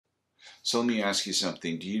So let me ask you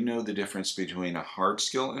something. Do you know the difference between a hard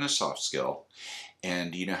skill and a soft skill?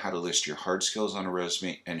 And do you know how to list your hard skills on a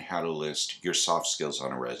resume and how to list your soft skills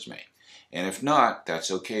on a resume? And if not,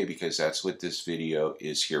 that's okay because that's what this video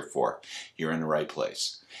is here for. You're in the right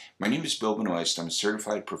place. My name is Bill Benoist. I'm a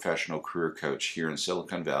certified professional career coach here in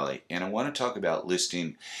Silicon Valley, and I want to talk about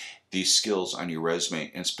listing these skills on your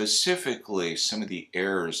resume and specifically some of the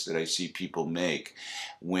errors that I see people make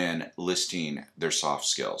when listing their soft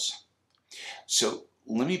skills. So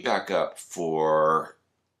let me back up for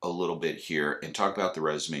a little bit here and talk about the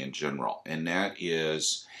resume in general. And that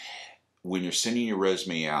is when you're sending your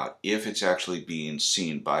resume out, if it's actually being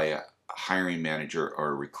seen by a hiring manager or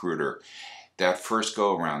a recruiter, that first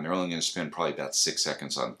go around, they're only going to spend probably about 6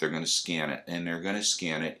 seconds on it. They're going to scan it, and they're going to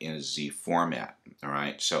scan it in a Z format. All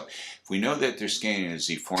right, so if we know that they're scanning in a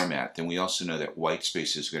Z format, then we also know that white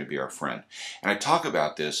space is going to be our friend. And I talk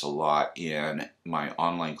about this a lot in my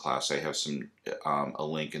online class. I have a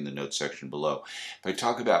link in the notes section below. But I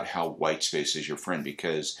talk about how white space is your friend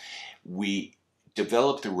because we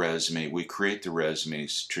develop the resume, we create the resume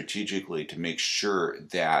strategically to make sure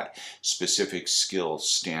that specific skills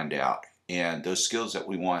stand out. And those skills that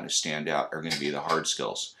we want to stand out are going to be the hard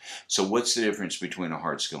skills. So what's the difference between a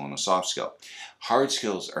hard skill and a soft skill? Hard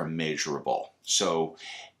skills are measurable. So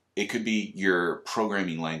it could be your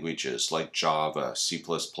programming languages like Java, C++,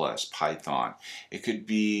 Python. It could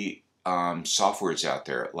be softwares out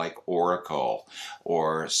there like Oracle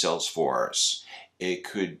or Salesforce. It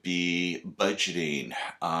could be budgeting,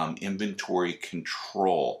 inventory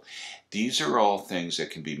control. These are all things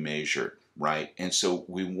that can be measured, right? And so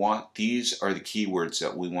these are the keywords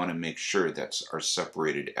that we want to make sure that are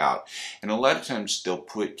separated out. And a lot of times they'll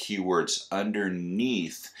put keywords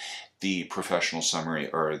underneath the professional summary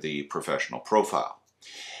or the professional profile.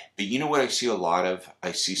 But you know what I see a lot of?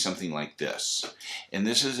 I see something like this. And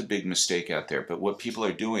this is a big mistake out there. But what people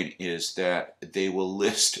are doing is that they will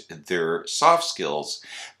list their soft skills.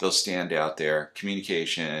 They'll stand out there: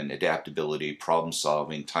 communication, adaptability, problem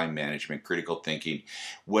solving, time management, critical thinking,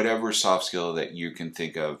 whatever soft skill that you can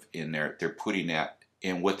think of in there, they're putting that.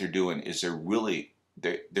 And what they're doing is they're really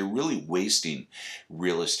wasting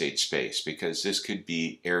real estate space because this could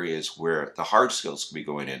be areas where the hard skills could be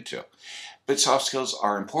going into. But soft skills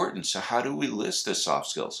are important. So how do we list the soft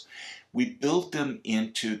skills? We build them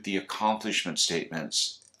into the accomplishment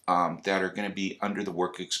statements that are going to be under the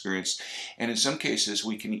work experience. And in some cases,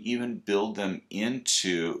 we can even build them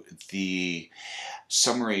into the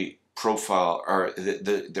summary profile or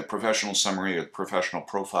the professional summary or the professional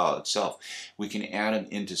profile itself. We can add them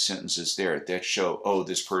into sentences there that show, oh,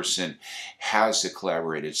 this person has the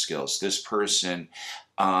collaborative skills. This person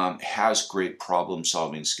has great problem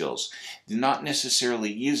solving skills. Not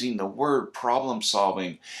necessarily using the word problem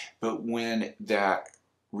solving, but when that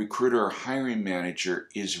recruiter or hiring manager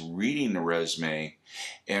is reading the resume.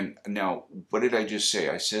 And now, what did I just say?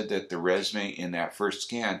 I said that the resume in that first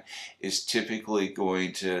scan is typically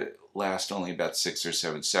going to last only about 6 or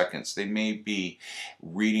 7 seconds. They may be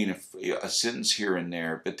reading a sentence here and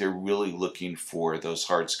there, but they're really looking for those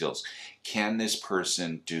hard skills. Can this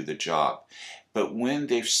person do the job? But when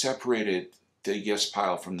they've separated the yes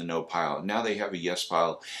pile from the no pile, now they have a yes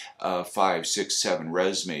pile of 5, 6, 7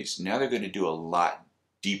 resumes. Now they're going to do a lot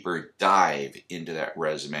deeper dive into that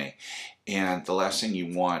resume. And the last thing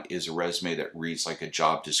you want is a resume that reads like a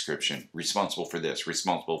job description. Responsible for this,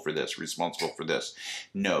 responsible for this, responsible for this.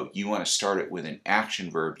 No, you want to start it with an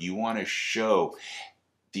action verb. You want to show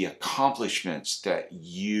the accomplishments that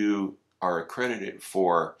you are accredited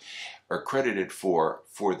for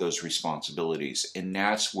those responsibilities. And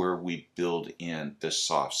that's where we build in the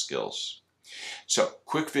soft skills. So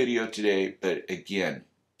quick video today, but again,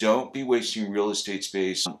 don't be wasting real estate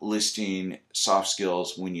space listing soft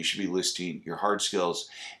skills when you should be listing your hard skills.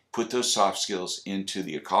 Put those soft skills into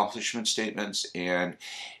the accomplishment statements and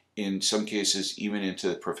in some cases even into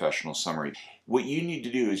the professional summary. What you need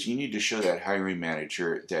to do is you need to show that hiring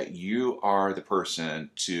manager that you are the person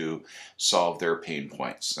to solve their pain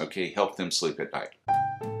points. Okay, help them sleep at night.